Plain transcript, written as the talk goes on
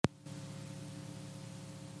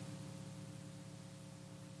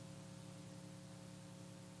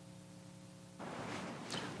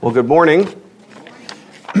Well, good morning.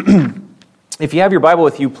 If you have your Bible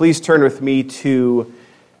with you, please turn with me to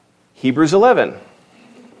Hebrews 11.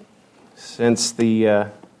 Since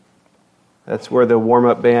that's where the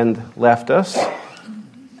warm-up band left us.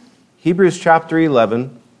 Hebrews chapter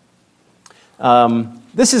 11.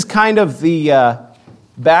 This is kind of the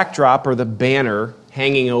backdrop or the banner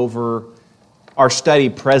hanging over our study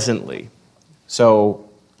presently. So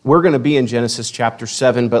we're going to be in Genesis chapter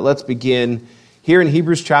 7, but let's begin here in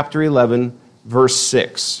Hebrews chapter 11, verse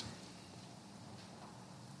 6.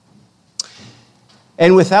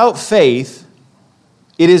 And without faith,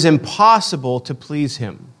 it is impossible to please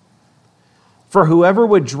him. For whoever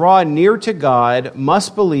would draw near to God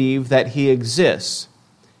must believe that he exists,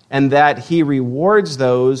 and that he rewards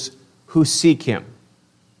those who seek him.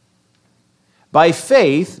 By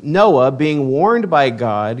faith, Noah, being warned by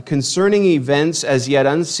God concerning events as yet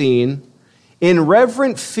unseen, in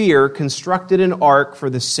reverent fear constructed an ark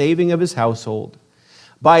for the saving of his household.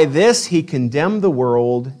 By this he condemned the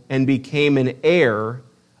world and became an heir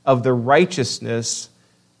of the righteousness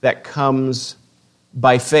that comes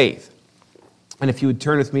by faith. And if you would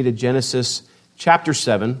turn with me to Genesis chapter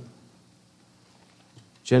 7.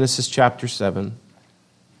 Genesis chapter 7.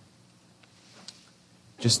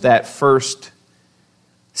 Just that first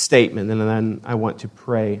statement, and then I want to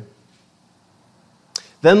pray.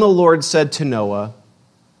 Then the Lord said to Noah,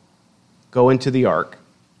 "Go into the ark,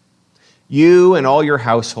 you and all your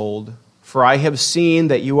household, for I have seen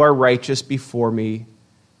that you are righteous before me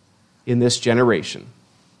in this generation."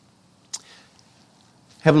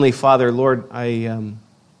 Heavenly Father, Lord,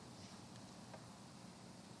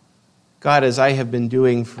 God, as I have been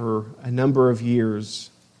doing for a number of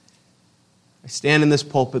years, I stand in this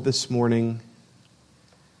pulpit this morning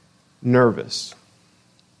nervous.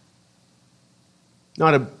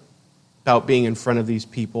 Not about being in front of these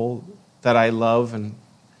people that I love and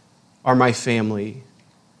are my family,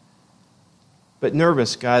 but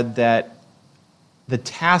nervous, God, that the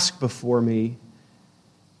task before me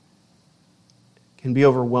can be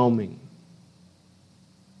overwhelming.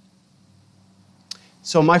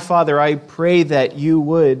 So, my Father, I pray that you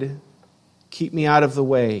would keep me out of the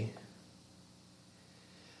way,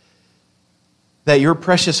 that your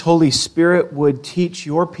precious Holy Spirit would teach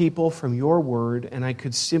your people from your word, and I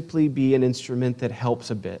could simply be an instrument that helps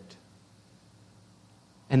a bit.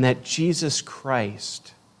 And that Jesus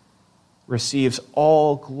Christ receives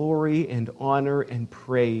all glory and honor and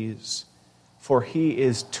praise, for he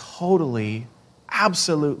is totally,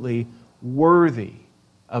 absolutely worthy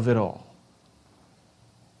of it all.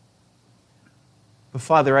 But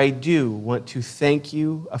Father, I do want to thank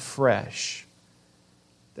you afresh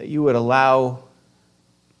that you would allow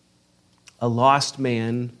a lost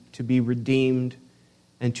man to be redeemed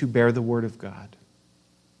and to bear the word of God.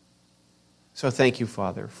 So thank you,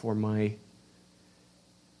 Father, for my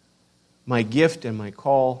gift and my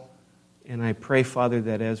call. And I pray, Father,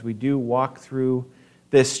 that as we do walk through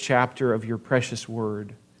this chapter of your precious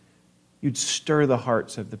word, you'd stir the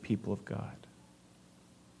hearts of the people of God.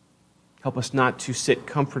 Help us not to sit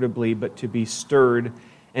comfortably, but to be stirred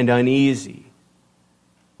and uneasy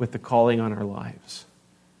with the calling on our lives.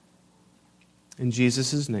 In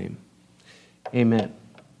Jesus' name, amen.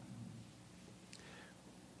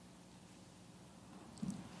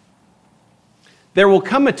 There will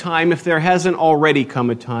come a time, if there hasn't already come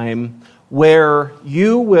a time, where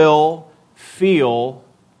you will feel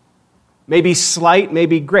maybe slight,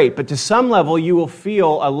 maybe great, but to some level you will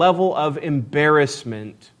feel a level of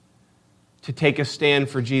embarrassment to take a stand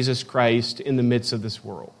for Jesus Christ in the midst of this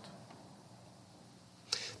world.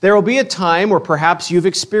 There will be a time, or perhaps you've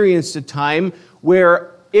experienced a time, where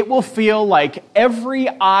it will feel like every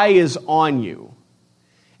eye is on you.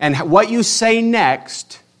 And what you say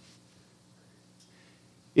next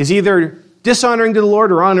is either dishonoring to the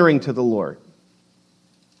Lord or honoring to the Lord.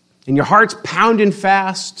 And your heart's pounding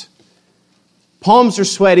fast, palms are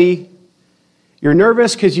sweaty, you're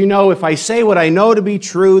nervous because you know if I say what I know to be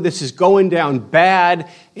true, this is going down bad,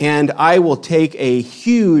 and I will take a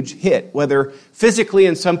huge hit, whether physically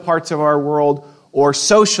in some parts of our world or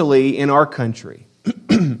socially in our country.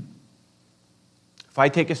 If I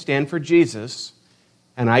take a stand for Jesus,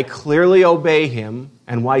 and I clearly obey him,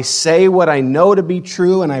 and I say what I know to be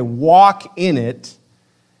true, and I walk in it,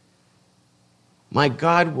 my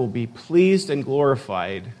God will be pleased and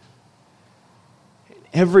glorified.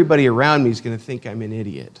 Everybody around me is going to think I'm an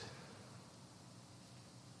idiot.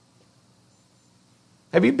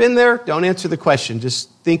 Have you been there? Don't answer the question.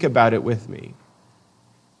 Just think about it with me.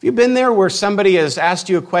 Have you been there where somebody has asked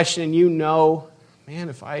you a question and you know, man,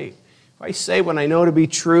 if I say what I know to be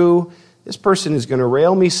true, this person is going to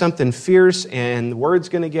rail me something fierce, and the word's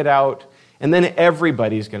going to get out, and then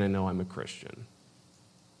everybody's going to know I'm a Christian.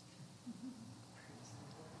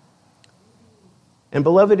 And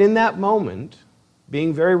beloved, in that moment,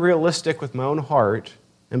 being very realistic with my own heart,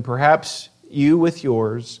 and perhaps you with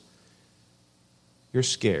yours, you're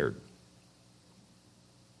scared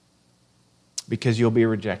because you'll be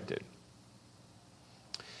rejected.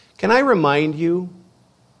 Can I remind you,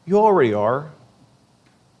 you already are.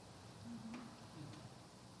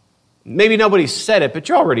 Maybe nobody said it, but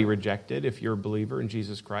you're already rejected if you're a believer in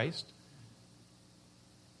Jesus Christ.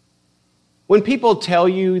 When people tell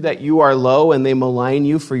you that you are low and they malign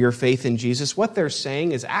you for your faith in Jesus, what they're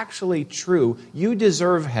saying is actually true. You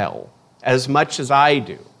deserve hell as much as I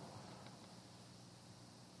do.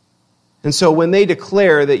 And so when they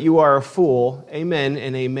declare that you are a fool, amen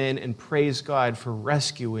and amen, and praise God for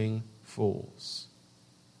rescuing fools.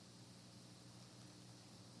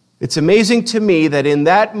 It's amazing to me that in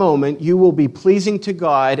that moment you will be pleasing to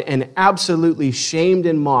God and absolutely shamed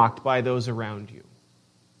and mocked by those around you.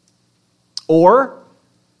 Or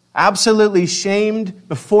absolutely shamed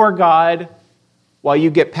before God while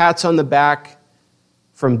you get pats on the back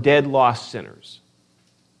from dead, lost sinners.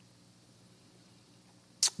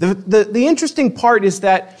 The interesting part is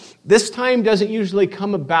that this time doesn't usually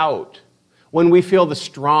come about when we feel the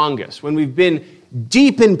strongest, when we've been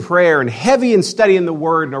deep in prayer and heavy in studying the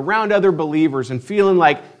Word and around other believers and feeling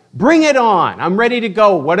like, bring it on, I'm ready to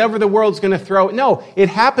go, whatever the world's going to throw. No, it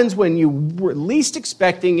happens when you were least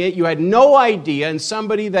expecting it, you had no idea, and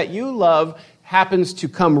somebody that you love happens to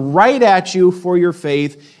come right at you for your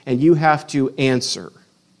faith, and you have to answer.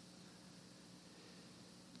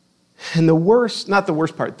 And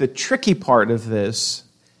the tricky part of this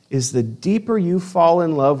is the deeper you fall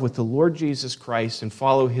in love with the Lord Jesus Christ and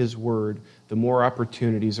follow His Word, the more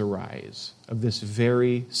opportunities arise of this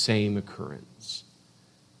very same occurrence.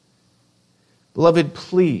 Beloved,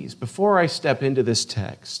 please, before I step into this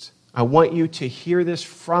text, I want you to hear this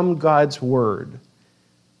from God's Word.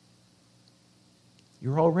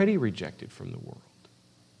 You're already rejected from the world.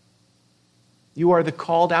 You are the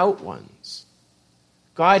called out ones.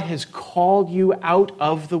 God has called you out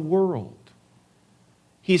of the world.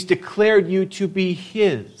 He's declared you to be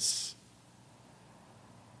His.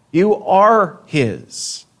 You are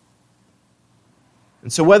His.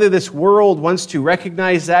 And so whether this world wants to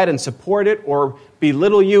recognize that and support it or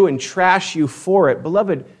belittle you and trash you for it,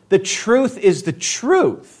 beloved, the truth is the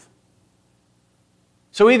truth.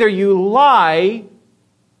 So either you lie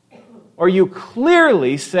or you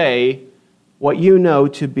clearly say what you know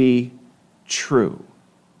to be true.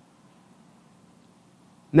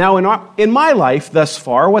 Now, in my life thus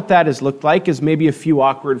far, what that has looked like is maybe a few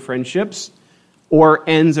awkward friendships or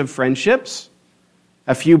ends of friendships,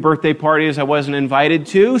 a few birthday parties I wasn't invited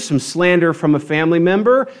to, some slander from a family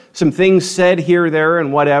member, some things said here, there,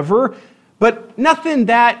 and whatever, but nothing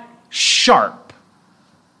that sharp.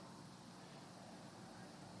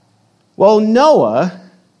 Well, Noah,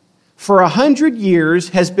 for 100 years,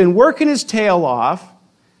 has been working his tail off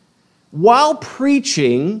while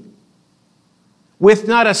preaching with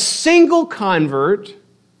not a single convert,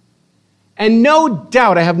 and no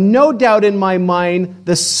doubt, I have no doubt in my mind,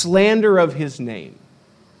 the slander of his name.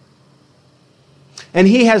 And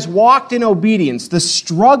he has walked in obedience, the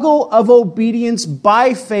struggle of obedience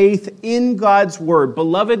by faith in God's Word.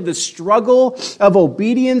 Beloved, the struggle of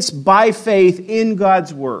obedience by faith in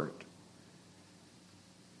God's Word.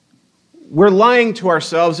 We're lying to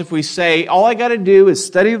ourselves if we say, all I got to do is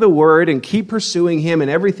study the Word and keep pursuing Him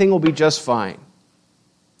and everything will be just fine.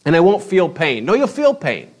 And I won't feel pain. No, you'll feel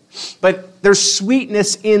pain. But there's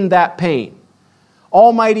sweetness in that pain.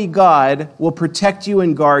 Almighty God will protect you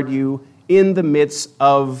and guard you in the midst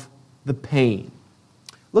of the pain.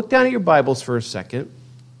 Look down at your Bibles for a second.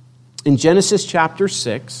 In Genesis chapter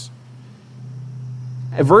 6,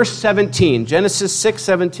 verse 17, Genesis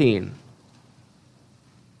 6:17.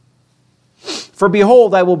 For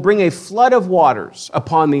behold, I will bring a flood of waters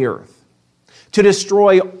upon the earth, to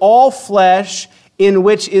destroy all flesh in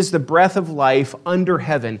which is the breath of life under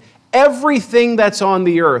heaven. Everything that's on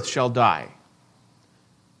the earth shall die.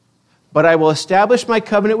 But I will establish my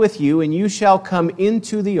covenant with you, and you shall come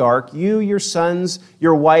into the ark, you, your sons,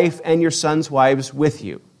 your wife, and your sons' wives with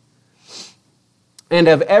you. And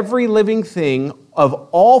of every living thing of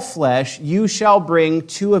all flesh, you shall bring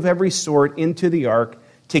 2 of every sort into the ark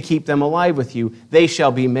to keep them alive with you. They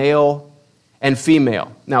shall be male and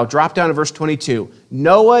female. Now drop down to verse 22.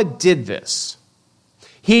 Noah did this.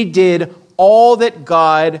 He did all that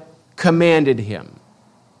God commanded him.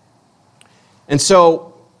 And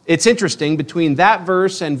so it's interesting, between that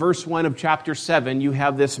verse and verse 1 of chapter 7, you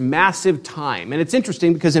have this massive time. And it's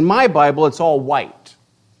interesting because in my Bible, it's all white.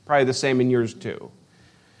 Probably the same in yours too.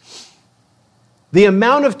 The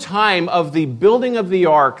amount of time of the building of the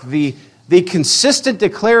ark, the consistent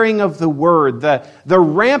declaring of the word, the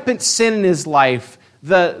rampant sin in his life,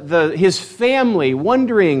 his family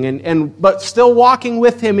wondering but still walking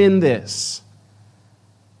with him in this.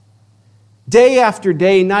 Day after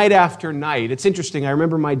day, night after night. It's interesting. I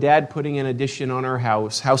remember my dad putting an addition on our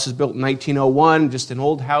house. House was built in 1901, just an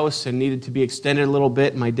old house and needed to be extended a little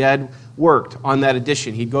bit. My dad worked on that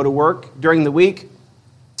addition. He'd go to work during the week.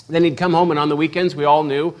 Then he'd come home, and on the weekends, we all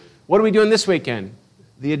knew, what are we doing this weekend?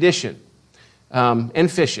 The addition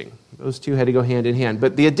and fishing. Those two had to go hand in hand.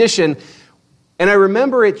 But the addition, and I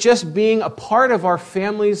remember it just being a part of our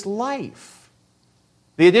family's life.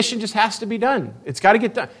 The addition just has to be done. It's got to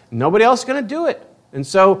get done. Nobody else is going to do it. And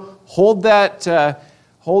so hold the,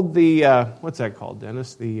 what's that called,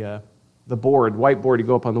 Dennis? The board, whiteboard you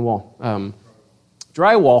go up on the wall.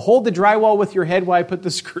 Drywall. Hold the drywall with your head while I put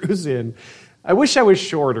the screws in. I wish I was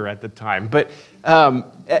shorter at the time. But,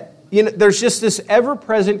 there's just this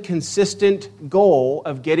ever-present, consistent goal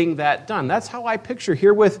of getting that done. That's how I picture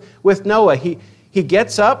here with Noah. He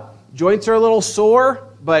gets up, joints are a little sore,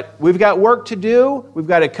 but we've got work to do. We've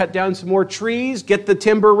got to cut down some more trees, get the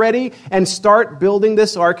timber ready, and start building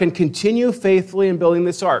this ark and continue faithfully in building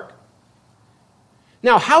this ark.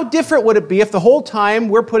 Now, how different would it be if the whole time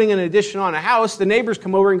we're putting an addition on a house, the neighbors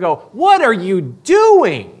come over and go, "What are you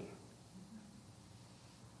doing?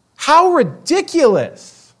 How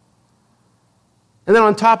ridiculous." And then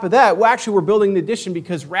on top of that, we're building the addition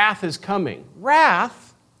because wrath is coming.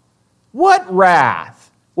 Wrath? What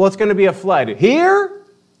wrath? Well, it's going to be a flood. Here?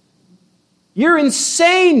 You're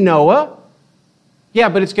insane, Noah. Yeah,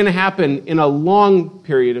 but it's going to happen in a long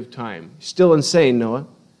period of time. Still insane, Noah.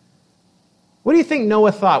 What do you think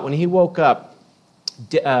Noah thought when he woke up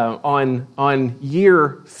on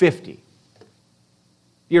year 50?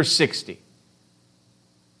 Year 60?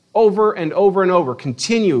 Over and over and over.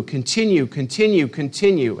 Continue.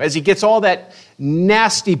 As he gets all that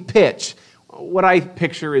nasty pitch. What I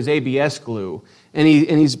picture is ABS glue. And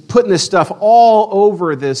he's putting this stuff all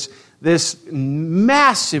over this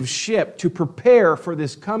massive ship to prepare for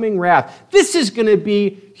this coming wrath. This is going to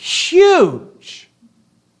be huge.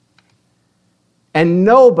 And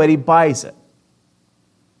nobody buys it.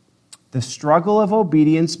 The struggle of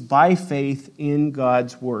obedience by faith in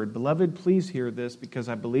God's word. Beloved, please hear this because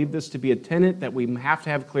I believe this to be a tenet that we have to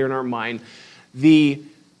have clear in our mind. The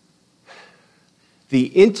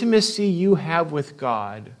intimacy you have with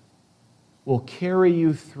God will carry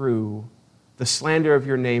you through the slander of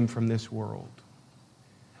your name from this world.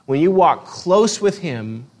 When you walk close with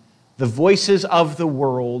him, the voices of the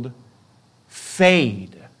world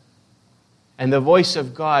fade. And the voice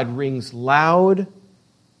of God rings loud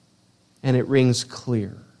and it rings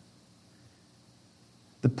clear.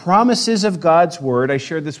 The promises of God's word, I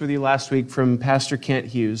shared this with you last week from Pastor Kent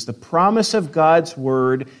Hughes. The promise of God's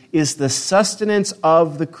word is the sustenance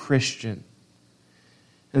of the Christian.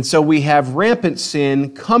 And so we have rampant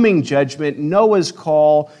sin, coming judgment, Noah's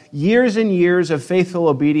call, years and years of faithful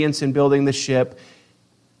obedience in building the ship,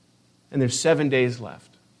 and there's 7 days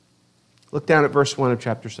left. Look down at verse 1 of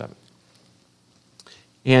chapter 7.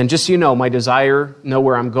 And just so you know, my desire, know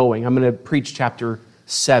where I'm going. I'm going to preach chapter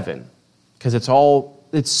 7 because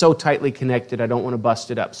it's so tightly connected, I don't want to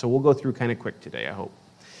bust it up. So we'll go through kind of quick today, I hope.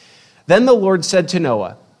 Then the Lord said to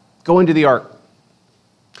Noah, "Go into the ark,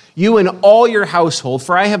 you and all your household,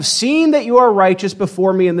 for I have seen that you are righteous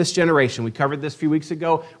before me in this generation." We covered this a few weeks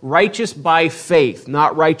ago. Righteous by faith,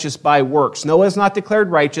 not righteous by works. Noah is not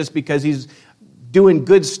declared righteous because he's doing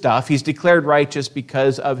good stuff. He's declared righteous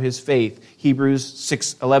because of his faith.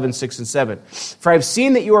 Hebrews 11, 6 and 7. "For I have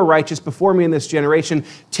seen that you are righteous before me in this generation.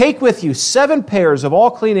 Take with you 7 pairs of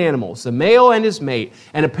all clean animals, the male and his mate,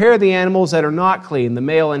 and a pair of the animals that are not clean, the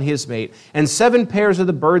male and his mate, and 7 pairs of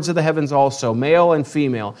the birds of the heavens also, male and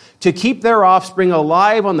female, to keep their offspring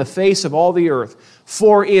alive on the face of all the earth.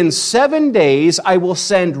 For in 7 days I will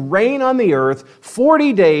send rain on the earth,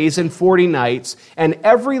 40 days and 40 nights, and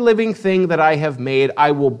every living thing that I have made I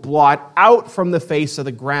will blot out from the face of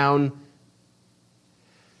the ground."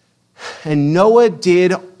 And Noah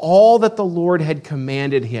did all that the Lord had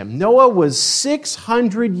commanded him. Noah was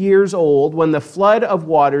 600 years old when the flood of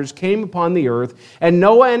waters came upon the earth, and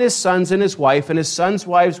Noah and his sons and his wife and his sons'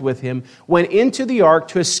 wives with him went into the ark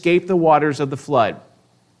to escape the waters of the flood.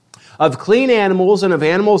 of clean animals and of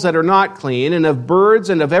animals that are not clean, and of birds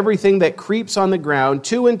and of everything that creeps on the ground,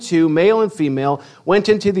 2 and 2, male and female, went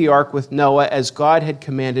into the ark with Noah as God had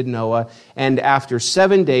commanded Noah. And after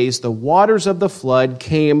 7 days, the waters of the flood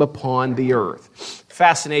came upon the earth.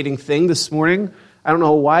 Fascinating thing this morning. I don't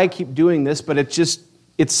know why I keep doing this, but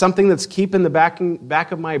it's something that's keeping the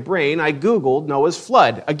back of my brain. I Googled Noah's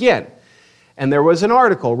flood again. And there was an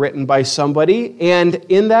article written by somebody, and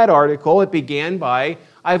in that article it began by,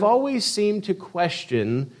 I've always seemed to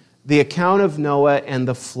question the account of Noah and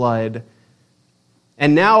the flood.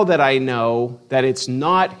 And now that I know that it's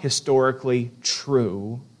not historically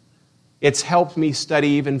true, it's helped me study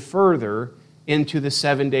even further into the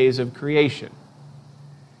 7 days of creation.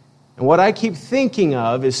 And what I keep thinking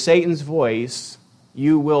of is Satan's voice,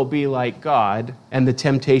 you will be like God, and the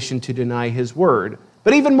temptation to deny his word.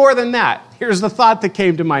 But even more than that, here's the thought that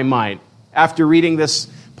came to my mind after reading this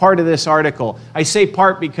part of this article. I say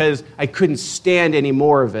part because I couldn't stand any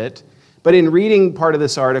more of it. But in reading part of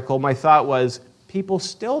this article, my thought was, people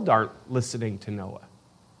still aren't listening to Noah.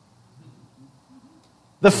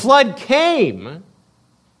 The flood came.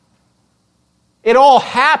 It all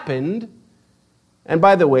happened. And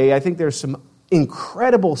by the way, I think there's some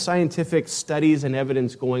incredible scientific studies and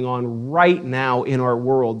evidence going on right now in our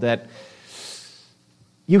world that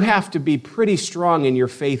you have to be pretty strong in your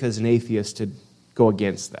faith as an atheist to go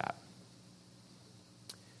against that.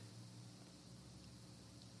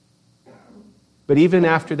 But even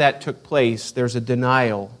after that took place, there's a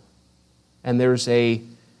denial and there's a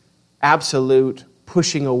absolute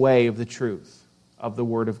pushing away of the truth of the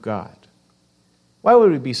Word of God. Why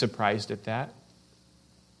would we be surprised at that?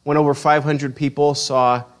 When over 500 people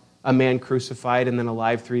saw a man crucified and then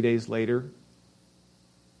alive 3 days later,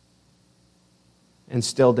 and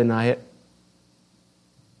still deny it.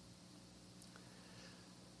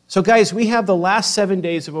 So guys, we have the last 7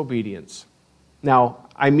 days of obedience. Now,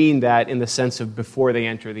 I mean that in the sense of before they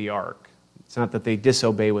enter the ark. It's not that they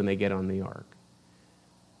disobey when they get on the ark.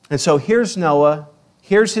 And so here's Noah,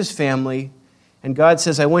 here's his family, and God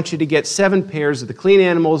says, I want you to get 7 pairs of the clean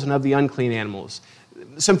animals and of the unclean animals.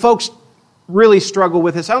 Some folks really struggle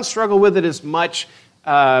with this. I don't struggle with it as much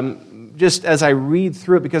just as I read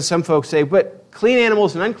through it, because some folks say, but clean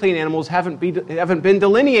animals and unclean animals haven't been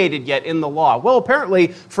delineated yet in the law. Well, apparently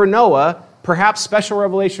for Noah, perhaps special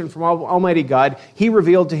revelation from Almighty God, he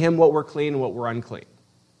revealed to him what were clean and what were unclean.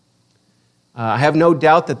 I have no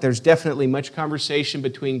doubt that there's definitely much conversation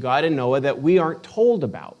between God and Noah that we aren't told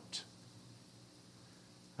about.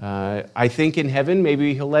 I think in heaven,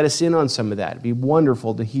 maybe he'll let us in on some of that. It'd be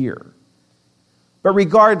wonderful to hear. But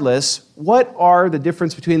regardless, what are the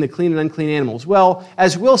difference between the clean and unclean animals? Well,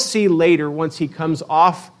 as we'll see later, once he comes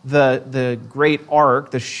off the great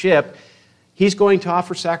ark, the ship, he's going to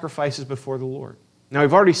offer sacrifices before the Lord. Now,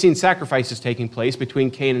 we've already seen sacrifices taking place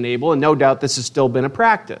between Cain and Abel, and no doubt this has still been a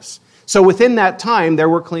practice. So within that time, there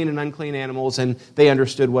were clean and unclean animals, and they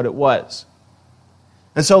understood what it was.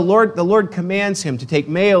 And so the Lord commands him to take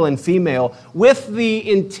male and female with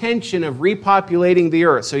the intention of repopulating the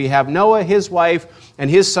earth. So you have Noah, his wife, and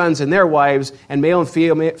his sons and their wives, and male and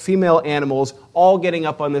female animals all getting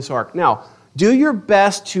up on this ark. Now, do your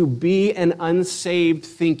best to be an unsaved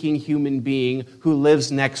thinking human being who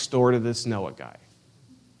lives next door to this Noah guy.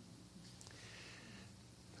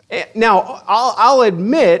 Now, I'll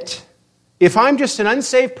admit, if I'm just an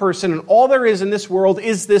unsaved person and all there is in this world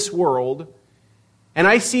is this world, and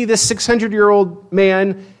I see this 600-year-old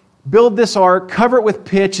man build this ark, cover it with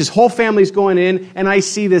pitch, his whole family's going in, and I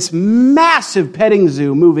see this massive petting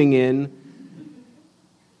zoo moving in,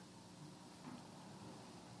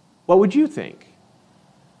 what would you think?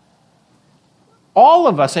 All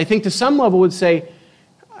of us, I think, to some level would say,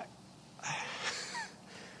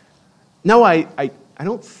 no, I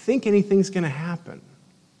don't think anything's going to happen.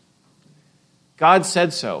 God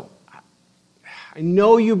said so. I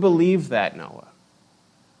know you believe that, Noah.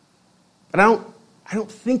 But I don't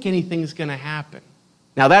think anything's going to happen.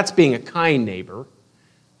 Now, that's being a kind neighbor.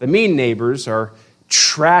 The mean neighbors are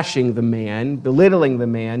trashing the man, belittling the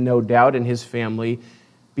man, no doubt, and his family,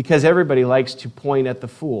 because everybody likes to point at the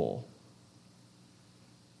fool.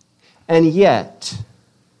 And yet,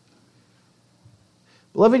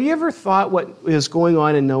 beloved, you ever thought what is going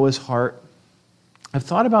on in Noah's heart? I've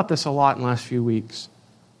thought about this a lot in the last few weeks.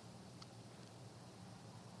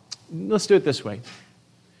 Let's do it this way.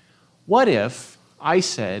 What if I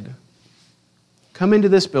said, come into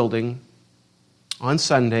this building on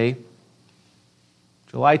Sunday,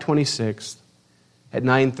 July 26th at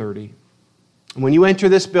 9:30, and when you enter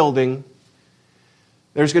this building,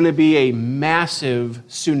 there's going to be a massive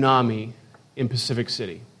tsunami in Pacific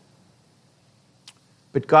City.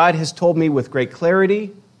 But God has told me with great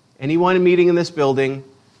clarity, anyone meeting in this building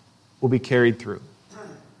will be carried through.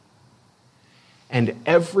 And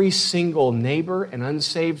every single neighbor and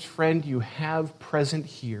unsaved friend you have present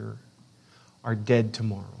here are dead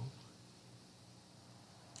tomorrow.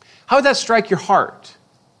 How would that strike your heart?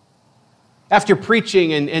 After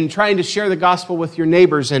preaching and trying to share the gospel with your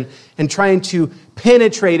neighbors and trying to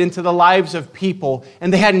penetrate into the lives of people,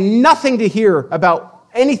 and they had nothing to hear about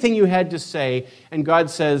anything you had to say, and God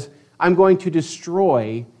says, I'm going to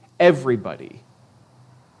destroy everybody.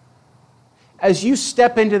 As you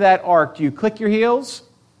step into that ark, do you click your heels?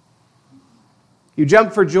 You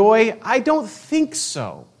jump for joy? I don't think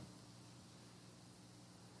so.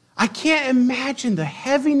 I can't imagine the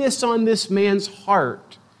heaviness on this man's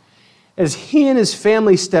heart as he and his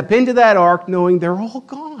family step into that ark knowing they're all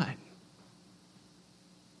gone.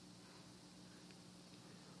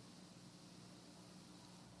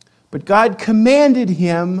 But God commanded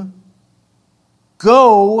him,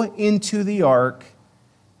 go into the ark,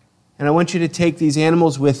 and I want you to take these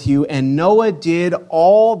animals with you. And Noah did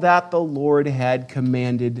all that the Lord had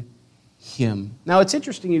commanded him. Now, it's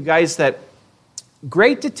interesting, you guys, that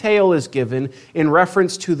great detail is given in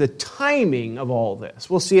reference to the timing of all this.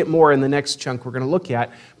 We'll see it more in the next chunk we're going to look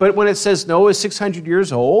at. But when it says Noah is 600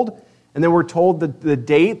 years old, and then we're told the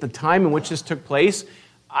date, the time in which this took place,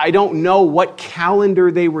 I don't know what calendar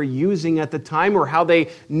they were using at the time or how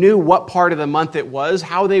they knew what part of the month it was,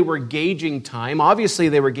 how they were gauging time. Obviously,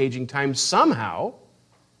 they were gauging time somehow.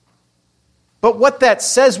 But what that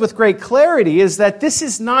says with great clarity is that this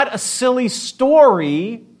is not a silly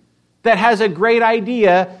story that has a great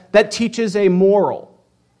idea that teaches a moral.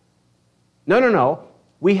 No.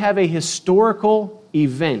 We have a historical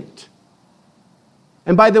event.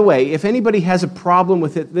 And by the way, if anybody has a problem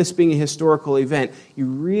with this being a historical event, you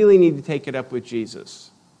really need to take it up with Jesus.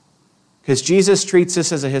 Because Jesus treats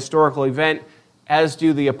this as a historical event, as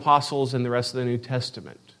do the apostles and the rest of the New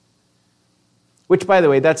Testament. Which, by the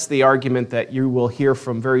way, that's the argument that you will hear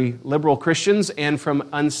from very liberal Christians and from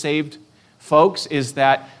unsaved folks, is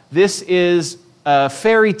that this is a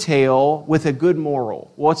fairy tale with a good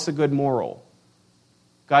moral. What's the good moral?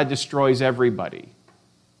 God destroys everybody.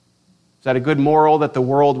 Is that a good moral that the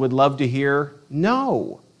world would love to hear?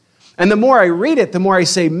 No. And the more I read it, the more I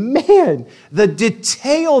say, man, the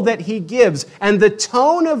detail that he gives and the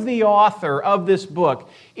tone of the author of this book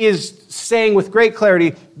is saying with great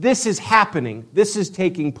clarity, this is happening, this is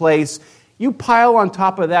taking place. You pile on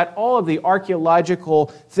top of that all of the archaeological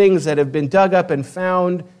things that have been dug up and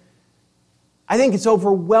found. I think it's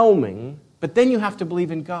overwhelming, but then you have to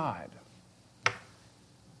believe in God.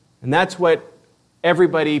 And that's what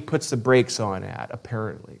everybody puts the brakes on at,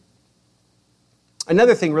 apparently.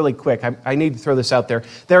 Another thing really quick, I need to throw this out there.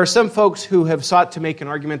 There are some folks who have sought to make an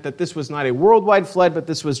argument that this was not a worldwide flood, but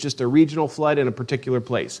this was just a regional flood in a particular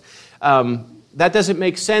place. That doesn't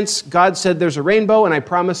make sense. God said there's a rainbow, and I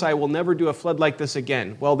promise I will never do a flood like this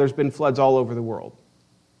again. Well, there's been floods all over the world.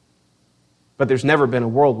 But there's never been a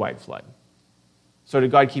worldwide flood. So did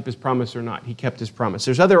God keep his promise or not? He kept his promise.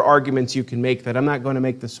 There's other arguments you can make that I'm not going to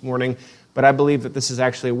make this morning, but I believe that this is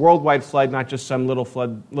actually a worldwide flood, not just some little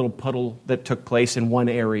flood, little puddle that took place in one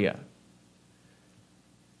area.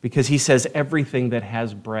 Because he says everything that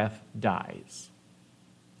has breath dies.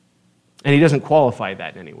 And he doesn't qualify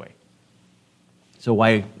that in any way. So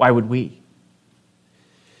why would we?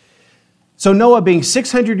 So Noah, being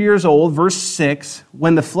 600 years old, verse 6,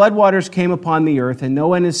 when the floodwaters came upon the earth, and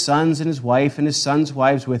Noah and his sons and his wife and his sons'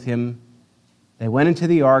 wives with him, they went into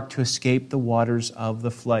the ark to escape the waters of the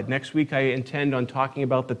flood. Next week, I intend on talking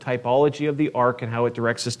about the typology of the ark and how it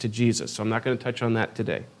directs us to Jesus. So I'm not going to touch on that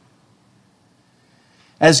today.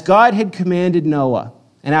 As God had commanded Noah,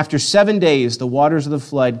 and after 7 days, the waters of the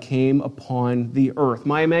flood came upon the earth.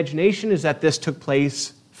 My imagination is that this took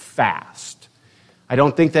place fast. I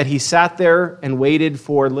don't think that he sat there and waited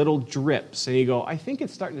for little drips. And you go, I think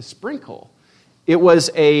it's starting to sprinkle. It was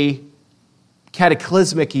a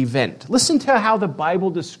cataclysmic event. Listen to how the Bible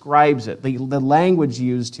describes it, the language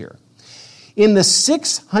used here. In the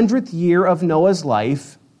 600th year of Noah's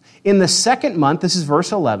life, in the second month, this is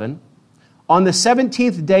verse 11, on the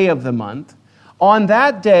 17th day of the month, on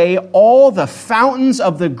that day, all the fountains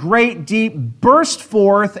of the great deep burst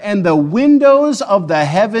forth, and the windows of the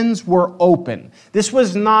heavens were open. This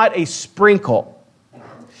was not a sprinkle.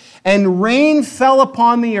 And rain fell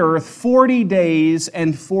upon the earth 40 days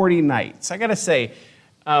and 40 nights. I got to say,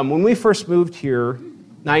 when we first moved here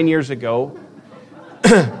 9 years ago,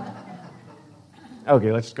 okay,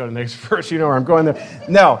 let's go to the next verse. You know where I'm going there.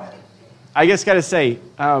 No, I just got to say,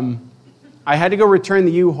 I had to go return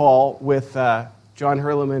the U-Haul with John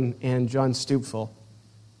Hurleman and John Stupfel.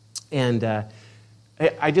 And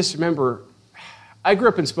I just remember, I grew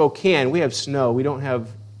up in Spokane. We have snow. We don't have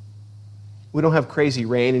crazy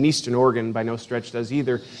rain, and Eastern Oregon by no stretch does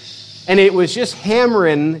either. And it was just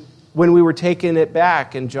hammering when we were taking it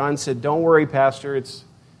back. And John said, "Don't worry, Pastor. It's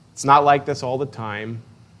not like this all the time.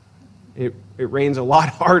 It rains a lot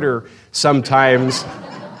harder sometimes."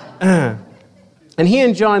 And he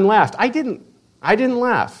and John laughed. I didn't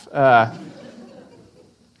laugh.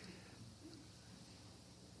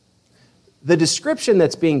 The description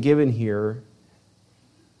that's being given here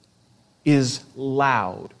is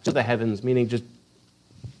loud to the heavens, meaning just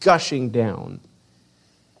gushing down.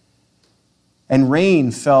 And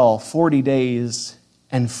rain fell 40 days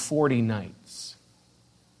and 40 nights.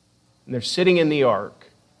 And they're sitting in the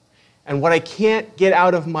ark. And what I can't get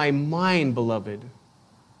out of my mind, beloved,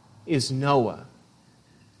 is Noah.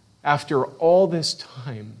 After all this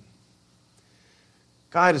time,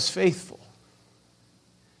 God is faithful.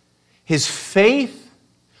 His faith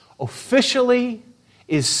officially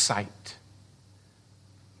is sight.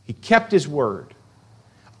 He kept his word.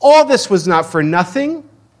 All this was not for nothing,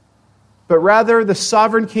 but rather the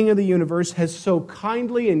sovereign King of the universe has so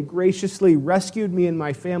kindly and graciously rescued me and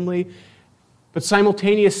my family, but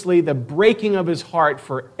simultaneously the breaking of his heart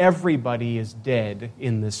for everybody is dead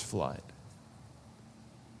in this flood.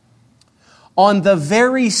 On the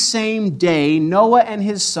very same day, Noah and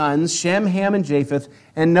his sons, Shem, Ham, and Japheth,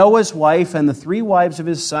 and Noah's wife and the 3 wives of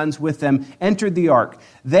his sons with them entered the ark,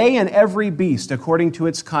 they and every beast according to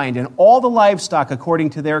its kind, and all the livestock according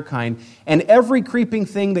to their kind, and every creeping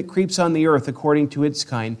thing that creeps on the earth according to its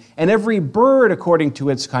kind, and every bird according to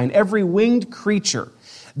its kind, every winged creature.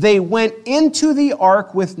 They went into the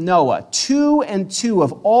ark with Noah, 2 and 2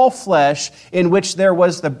 of all flesh, in which there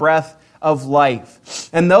was the breath of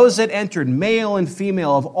life. And those that entered, male and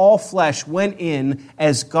female of all flesh, went in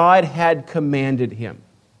as God had commanded him.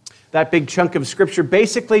 That big chunk of Scripture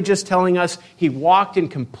basically just telling us he walked in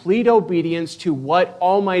complete obedience to what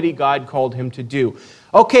Almighty God called him to do.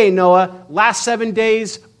 Okay, Noah, last 7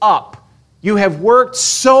 days, up. You have worked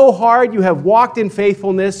so hard, you have walked in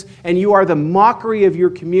faithfulness, and you are the mockery of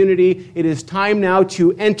your community. It is time now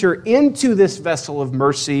to enter into this vessel of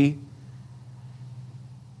mercy.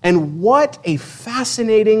 And what a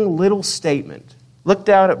fascinating little statement. Look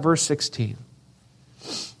down at verse 16.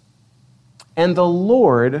 And the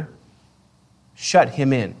Lord shut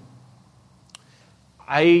him in.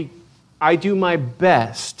 I do my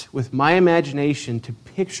best with my imagination to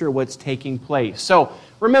picture what's taking place. So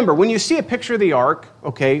remember, when you see a picture of the ark,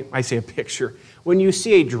 okay, I say a picture. When you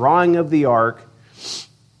see a drawing of the ark,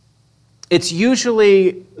 it's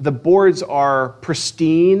usually the boards are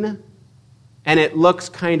pristine, and it looks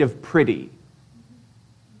kind of pretty.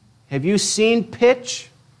 Have you seen pitch?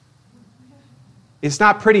 It's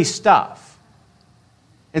not pretty stuff.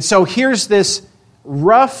 And so here's this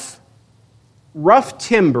rough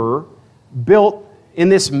timber built in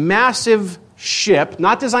this massive ship,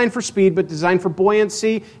 not designed for speed, but designed for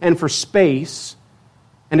buoyancy and for space,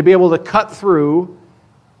 and to be able to cut through,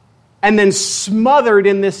 and then smothered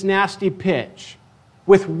in this nasty pitch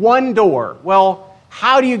with one door. Well,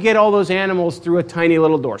 how do you get all those animals through a tiny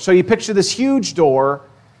little door? So you picture this huge door.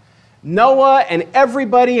 Noah and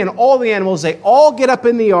everybody and all the animals, they all get up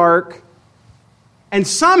in the ark. And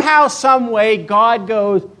somehow, some way, God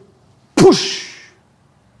goes, poosh,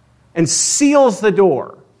 and seals the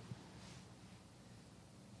door.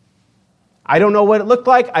 I don't know what it looked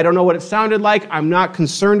like. I don't know what it sounded like. I'm not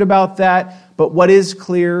concerned about that. But what is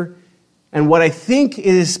clear, and what I think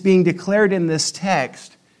is being declared in this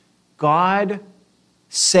text, God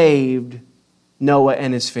saved Noah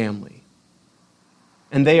and his family.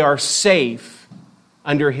 And they are safe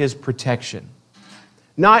under his protection.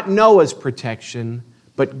 Not Noah's protection,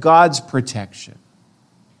 but God's protection.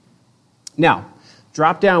 Now,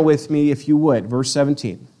 drop down with me, if you would, verse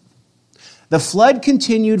 17. The flood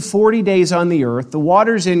continued 40 days on the earth. The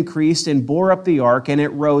waters increased and bore up the ark, and it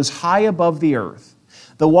rose high above the earth.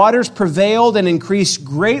 The waters prevailed and increased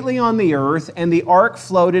greatly on the earth, and the ark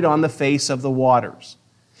floated on the face of the waters.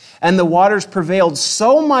 And the waters prevailed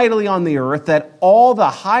so mightily on the earth that all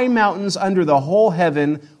the high mountains under the whole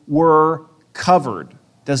heaven were covered.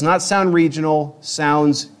 Does not sound regional,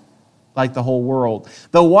 sounds like the whole world.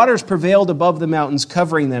 The waters prevailed above the mountains,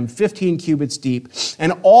 covering them 15 cubits deep.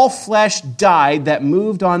 And all flesh died that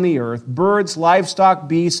moved on the earth, birds, livestock,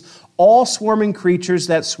 beasts, all swarming creatures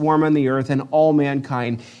that swarm on the earth, and all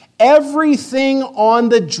mankind. Everything on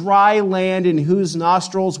the dry land in whose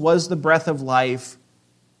nostrils was the breath of life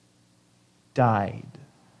died.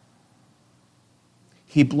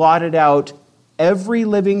 He blotted out every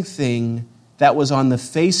living thing that was on the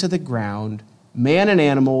face of the ground, man and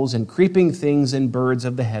animals and creeping things and birds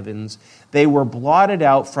of the heavens. They were blotted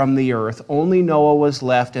out from the earth. Only Noah was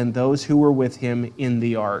left and those who were with him in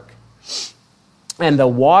the ark. And the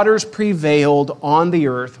waters prevailed on the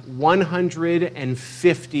earth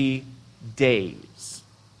 150 days.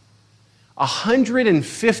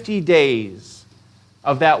 150 days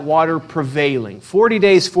of that water prevailing. 40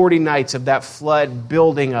 days, 40 nights of that flood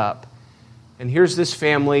building up. And here's this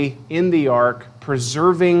family in the ark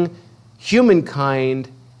preserving humankind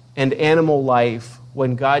and animal life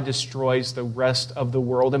when God destroys the rest of the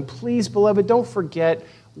world. And please, beloved, don't forget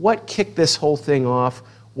what kicked this whole thing off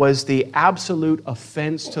was the absolute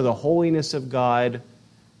offense to the holiness of God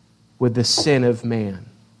with the sin of man,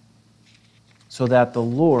 so that the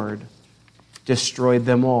Lord destroyed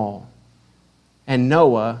them all. And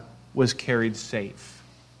Noah was carried safe.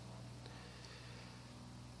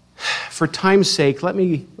 For time's sake, let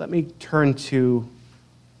me turn to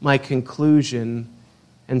my conclusion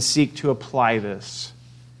and seek to apply this.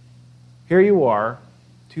 Here you are,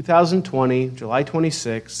 2020, July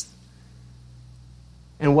 26th.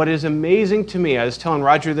 And what is amazing to me, I was telling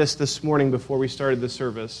Roger this morning before we started the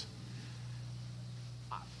service.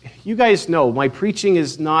 You guys know my preaching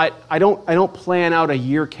is not, I don't plan out a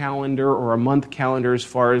year calendar or a month calendar as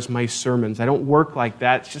far as my sermons. I don't work like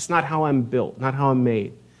that. It's just not how I'm built, not how I'm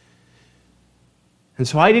made. And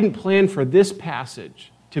so I didn't plan for this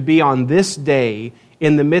passage to be on this day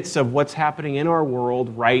in the midst of what's happening in our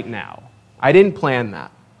world right now. I didn't plan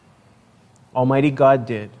that. Almighty God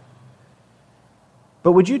did.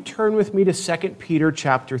 But would you turn with me to 2 Peter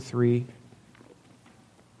chapter 3?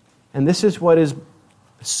 And this is what is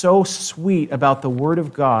so sweet about the Word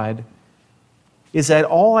of God, is that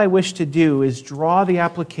all I wish to do is draw the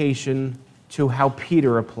application to how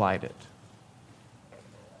Peter applied it.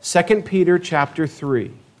 2 Peter chapter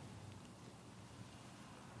 3.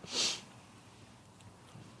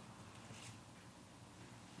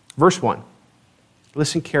 Verse 1.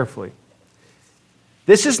 Listen carefully.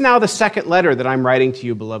 This is now the second letter that I'm writing to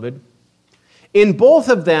you, beloved. In both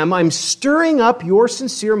of them, I'm stirring up your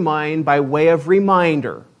sincere mind by way of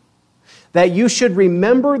reminder that you should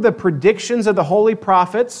remember the predictions of the holy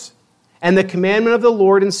prophets and the commandment of the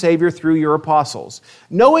Lord and Savior through your apostles.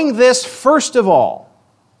 Knowing this, first of all,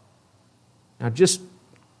 now just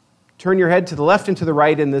turn your head to the left and to the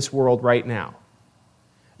right in this world right now,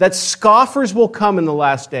 that scoffers will come in the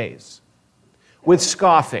last days with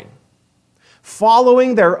scoffing,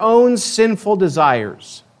 following their own sinful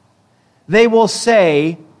desires. They will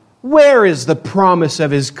say, "Where is the promise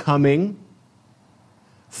of his coming?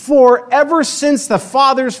 For ever since the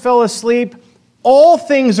fathers fell asleep, all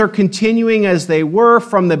things are continuing as they were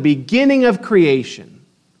from the beginning of creation."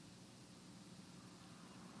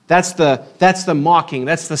 That's the mocking,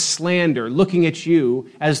 that's the slander, looking at you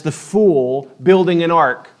as the fool building an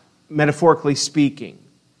ark, metaphorically speaking.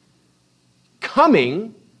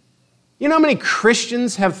 Coming. You know how many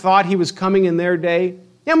Christians have thought he was coming in their day?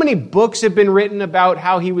 You know how many books have been written about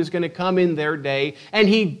how he was going to come in their day, and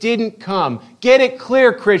he didn't come? Get it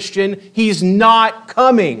clear, Christian, he's not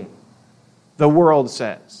coming, the world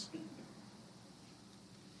says.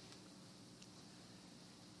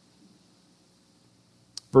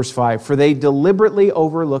 Verse 5, for they deliberately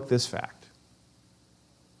overlook this fact,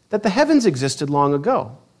 that the heavens existed long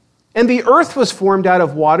ago, and the earth was formed out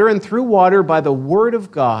of water and through water by the word of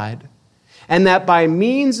God, and that by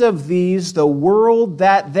means of these the world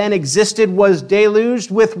that then existed was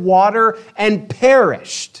deluged with water and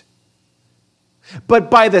perished. But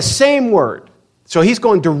by the same word, so he's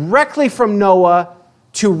going directly from Noah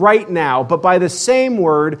to right now, but by the same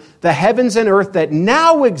word, the heavens and earth that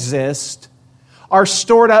now exist are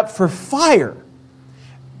stored up for fire.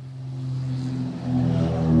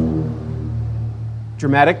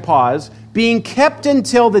 Dramatic pause. Being kept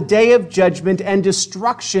until the day of judgment and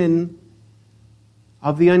destruction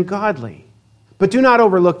of the ungodly. But do not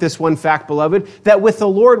overlook this one fact, beloved, that with the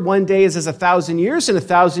Lord 1 day is as 1,000 years, and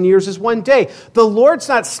 1,000 years is 1 day. The Lord's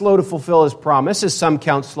not slow to fulfill his promise, as some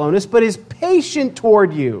count slowness, but is patient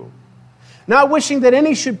toward you, not wishing that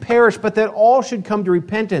any should perish, but that all should come to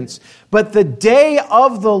repentance. But the day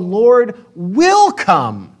of the Lord will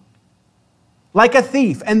come like a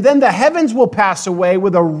thief, and then the heavens will pass away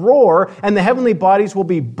with a roar, and the heavenly bodies will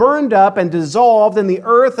be burned up and dissolved, and the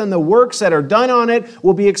earth and the works that are done on it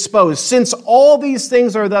will be exposed. Since all these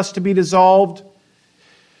things are thus to be dissolved,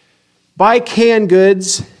 buy canned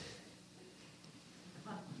goods,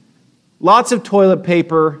 lots of toilet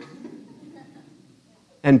paper,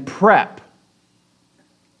 and prep.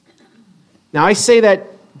 Now, I say that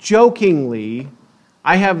jokingly.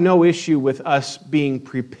 I have no issue with us being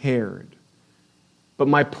prepared. But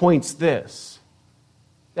my point's this.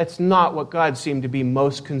 That's not what God seemed to be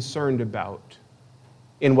most concerned about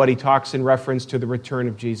in what he talks in reference to the return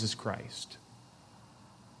of Jesus Christ.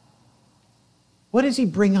 What does he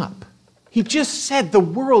bring up? He just said the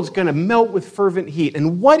world's going to melt with fervent heat.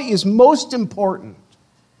 And what is most important?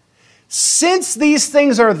 Since these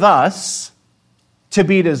things are thus to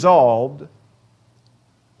be dissolved,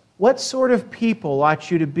 what sort of people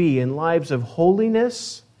ought you to be in lives of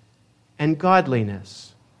holiness and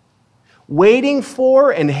godliness, waiting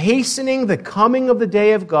for and hastening the coming of the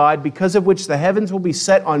day of God, because of which the heavens will be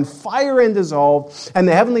set on fire and dissolved, and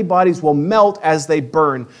the heavenly bodies will melt as they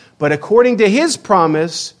burn. But according to his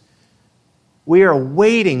promise, we are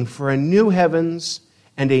waiting for a new heavens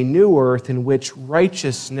and a new earth in which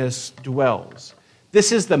righteousness dwells.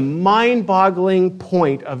 This is the mind-boggling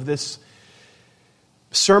point of this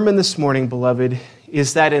sermon this morning, beloved,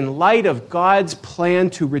 is that in light of God's plan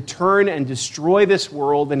to return and destroy this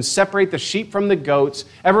world and separate the sheep from the goats,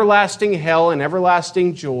 everlasting hell and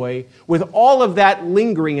everlasting joy, with all of that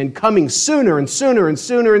lingering and coming sooner and sooner and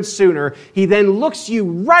sooner and sooner, he then looks you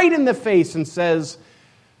right in the face and says,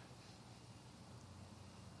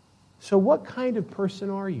 so what kind of person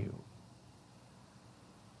are you?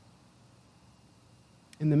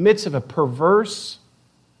 In the midst of a perverse,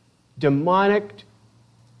 demonic,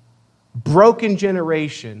 broken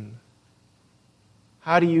generation,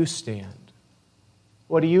 how do you stand?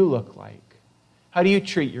 What do you look like? How do you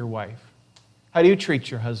treat your wife? How do you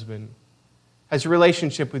treat your husband? How's your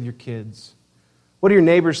relationship with your kids? What do your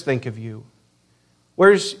neighbors think of you?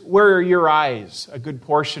 Where are your eyes a good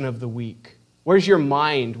portion of the week? Where's your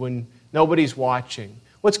mind when nobody's watching?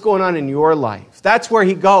 What's going on in your life? That's where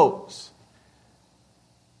he goes.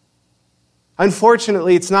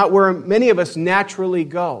 Unfortunately, it's not where many of us naturally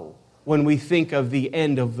go when we think of the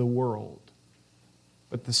end of the world.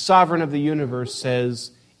 But the sovereign of the universe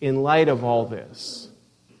says, in light of all this,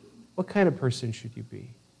 what kind of person should you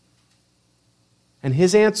be? And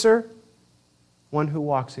his answer? One who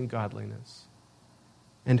walks in godliness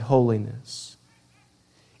and holiness.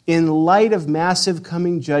 In light of massive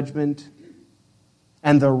coming judgment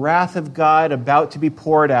and the wrath of God about to be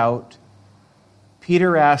poured out,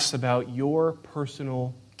 Peter asks about your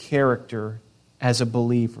personal character as a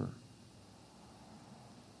believer.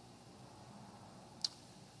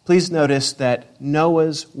 Please notice that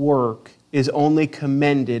Noah's work is only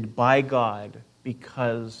commended by God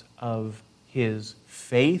because of his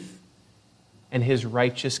faith and his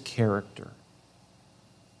righteous character.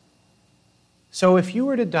 So if you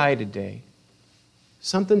were to die today,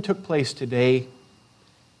 something took place today,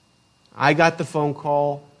 I got the phone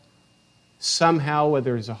call, somehow,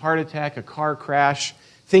 whether it's a heart attack, a car crash,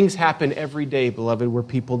 things happen every day, beloved, where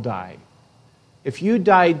people die. If you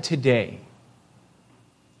died today,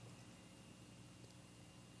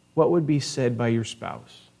 what would be said by your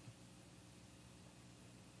spouse?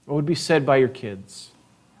 What would be said by your kids?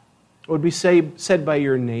 What would be said by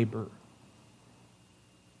your neighbor?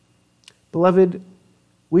 Beloved,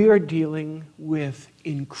 we are dealing with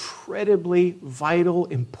incredibly vital,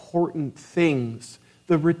 important things.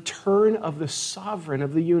 The return of the sovereign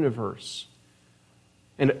of the universe.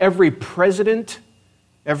 And every president,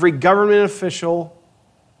 every government official,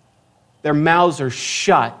 their mouths are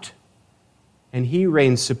shut, and he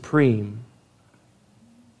reigns supreme.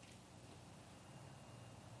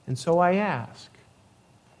 And so I ask,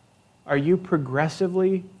 are you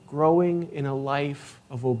progressively growing in a life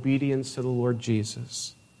of obedience to the Lord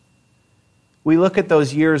Jesus? We look at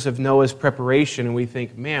those years of Noah's preparation and we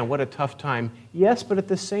think, man, what a tough time. Yes, but at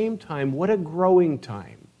the same time, what a growing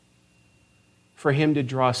time for him to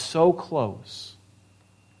draw so close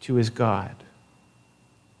to his God.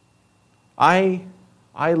 I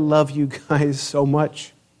love you guys so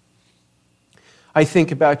much. I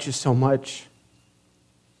think about you so much.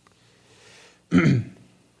 And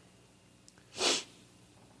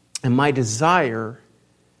my desire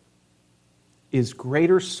is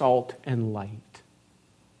greater salt and light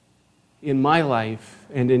in my life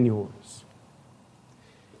and in yours.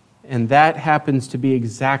 And that happens to be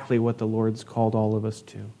exactly what the Lord's called all of us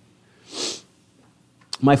to.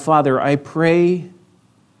 My Father, I pray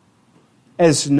as